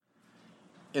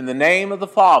In the name of the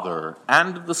Father,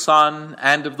 and of the Son,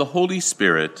 and of the Holy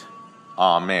Spirit.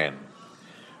 Amen.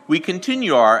 We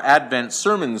continue our Advent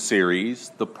sermon series,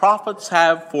 The Prophets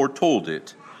Have Foretold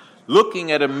It,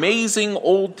 looking at amazing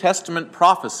Old Testament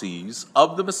prophecies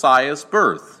of the Messiah's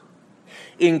birth,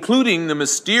 including the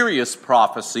mysterious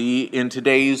prophecy in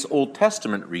today's Old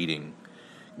Testament reading,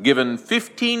 given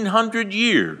 1,500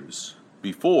 years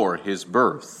before his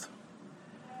birth.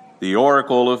 The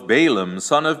oracle of Balaam,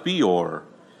 son of Beor,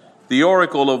 the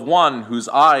oracle of one whose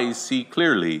eyes see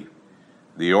clearly,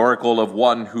 the oracle of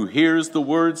one who hears the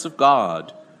words of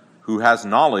God, who has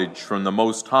knowledge from the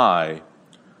Most High,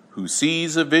 who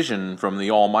sees a vision from the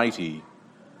Almighty,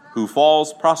 who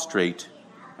falls prostrate,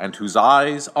 and whose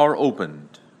eyes are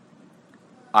opened.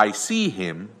 I see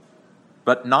him,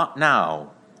 but not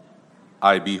now.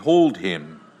 I behold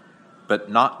him, but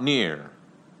not near.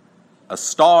 A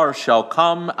star shall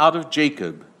come out of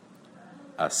Jacob,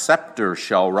 a scepter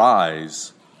shall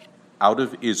rise out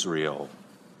of Israel.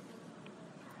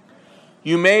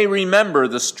 You may remember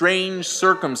the strange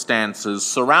circumstances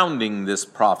surrounding this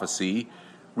prophecy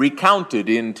recounted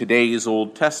in today's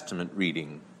Old Testament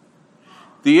reading.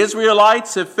 The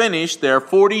Israelites have finished their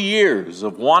 40 years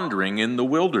of wandering in the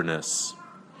wilderness.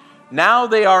 Now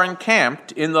they are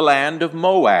encamped in the land of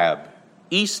Moab,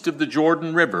 east of the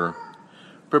Jordan River,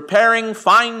 preparing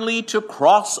finally to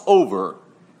cross over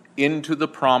into the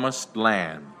promised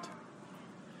land.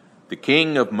 The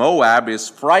king of Moab is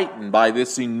frightened by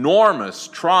this enormous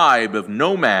tribe of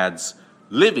nomads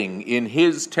living in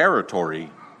his territory.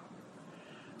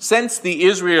 Since the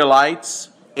Israelites,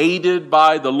 aided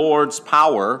by the Lord's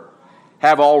power,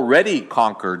 have already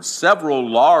conquered several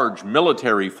large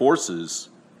military forces,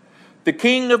 the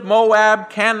king of Moab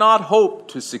cannot hope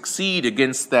to succeed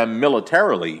against them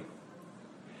militarily.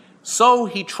 So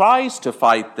he tries to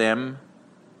fight them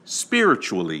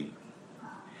spiritually.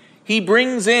 He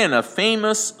brings in a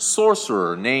famous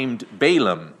sorcerer named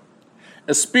Balaam,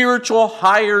 a spiritual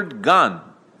hired gun,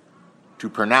 to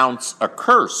pronounce a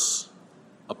curse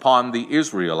upon the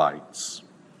Israelites.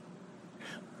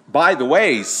 By the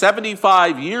way,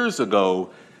 75 years ago,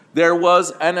 there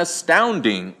was an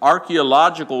astounding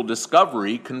archaeological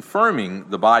discovery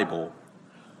confirming the Bible.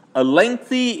 A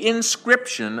lengthy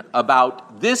inscription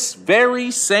about this very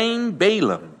same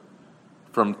Balaam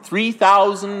from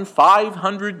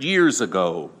 3,500 years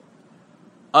ago,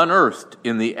 unearthed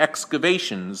in the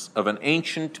excavations of an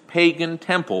ancient pagan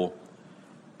temple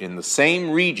in the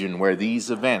same region where these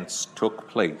events took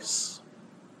place.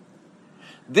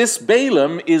 This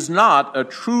Balaam is not a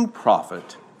true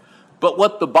prophet, but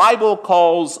what the Bible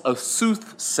calls a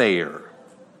soothsayer.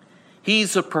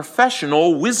 He's a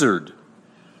professional wizard,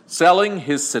 selling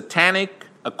his satanic,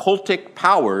 occultic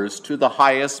powers to the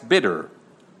highest bidder.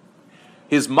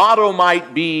 His motto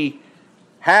might be,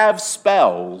 have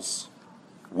spells,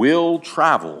 will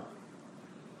travel.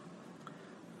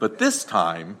 But this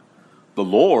time, the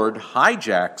Lord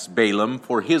hijacks Balaam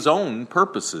for his own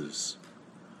purposes.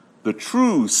 The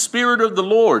true Spirit of the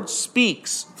Lord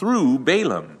speaks through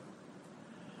Balaam.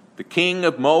 The king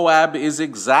of Moab is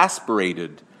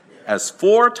exasperated as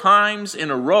 4 times in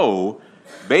a row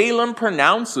Balaam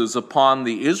pronounces upon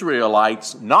the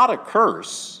Israelites not a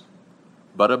curse,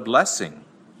 but a blessing.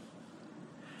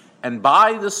 And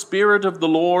by the Spirit of the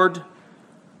Lord,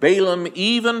 Balaam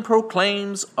even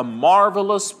proclaims a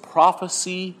marvelous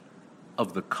prophecy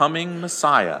of the coming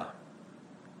Messiah.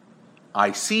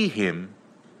 I see him,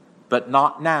 but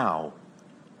not now.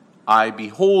 I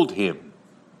behold him,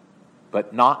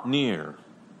 but not near.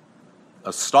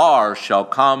 A star shall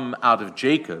come out of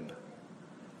Jacob.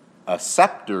 A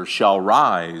scepter shall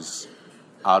rise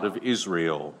out of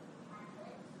Israel.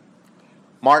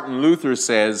 Martin Luther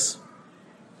says,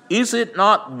 "Is it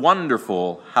not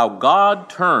wonderful how God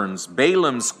turns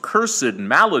Balaam's cursed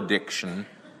malediction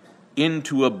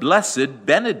into a blessed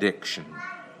benediction?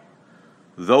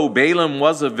 Though Balaam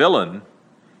was a villain,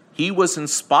 he was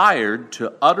inspired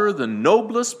to utter the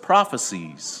noblest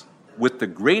prophecies with the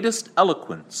greatest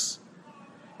eloquence,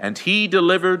 and he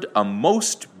delivered a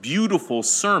most beautiful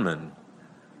sermon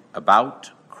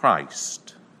about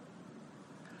Christ."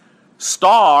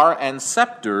 Star and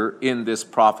scepter in this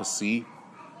prophecy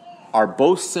are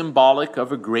both symbolic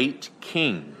of a great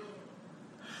king.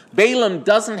 Balaam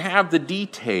doesn't have the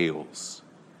details,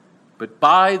 but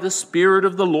by the Spirit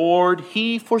of the Lord,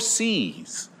 he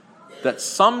foresees that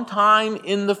sometime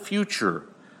in the future,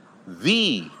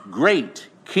 the great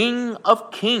King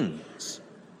of Kings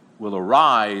will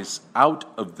arise out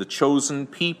of the chosen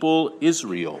people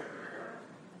Israel,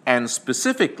 and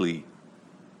specifically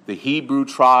the Hebrew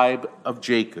tribe of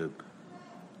Jacob.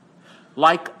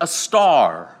 Like a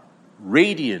star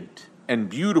radiant and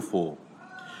beautiful.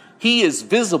 He is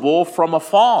visible from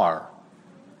afar,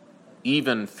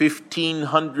 even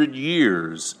 1,500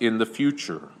 years in the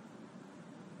future.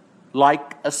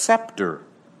 Like a scepter,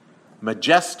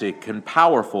 majestic and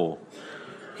powerful,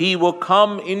 he will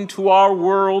come into our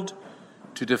world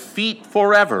to defeat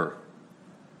forever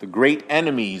the great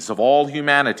enemies of all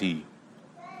humanity,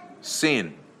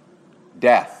 sin,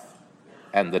 death,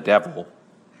 and the devil.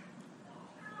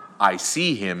 I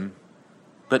see him,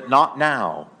 but not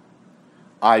now.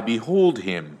 I behold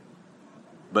him,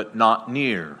 but not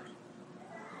near.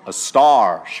 A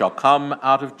star shall come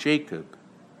out of Jacob.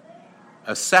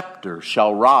 A scepter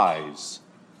shall rise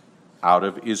out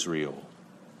of Israel.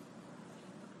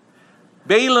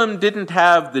 Balaam didn't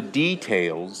have the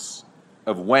details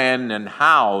of when and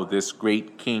how this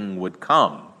great king would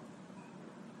come.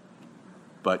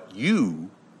 But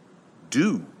you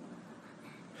do.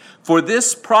 For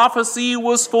this prophecy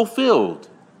was fulfilled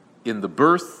in the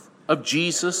birth of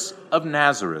Jesus of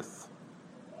Nazareth.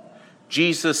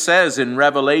 Jesus says in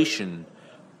Revelation,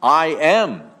 I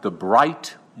am the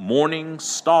bright morning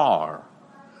star.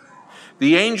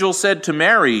 The angel said to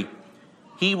Mary,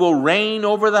 he will reign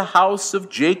over the house of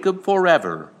Jacob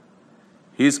forever.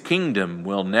 His kingdom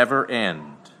will never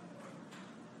end.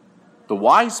 The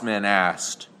wise men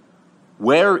asked,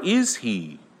 where is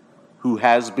he who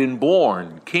has been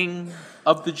born King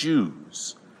of the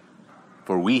Jews?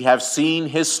 For we have seen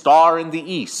his star in the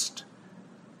east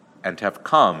and have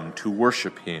come to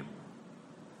worship him.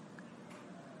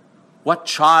 What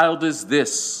child is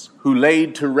this who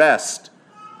laid to rest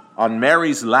on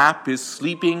Mary's lap is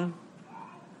sleeping?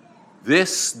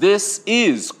 This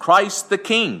is Christ the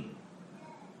King.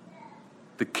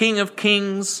 The King of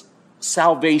Kings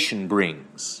salvation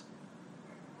brings.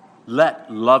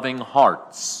 Let loving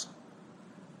hearts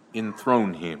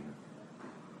enthrone him.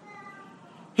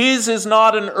 His is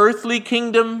not an earthly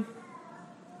kingdom,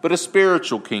 but a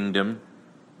spiritual kingdom.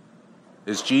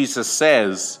 As Jesus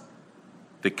says,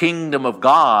 the kingdom of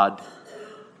God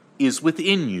is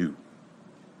within you.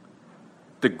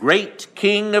 The great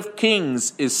King of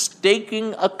Kings is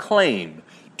staking a claim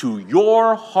to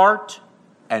your heart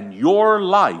and your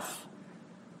life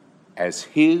as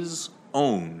his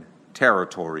own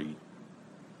territory.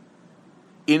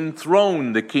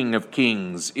 Enthrone the King of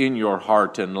Kings in your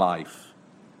heart and life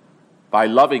by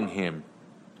loving him,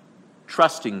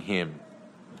 trusting him,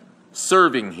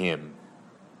 serving him.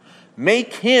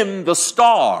 Make him the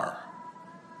star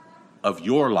of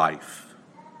your life.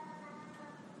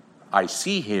 I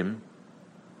see him,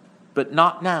 but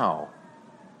not now.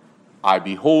 I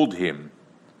behold him,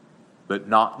 but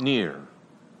not near.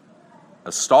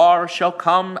 A star shall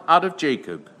come out of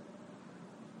Jacob.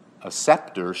 A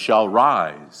scepter shall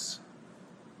rise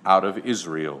out of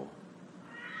Israel.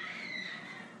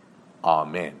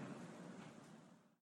 Amen.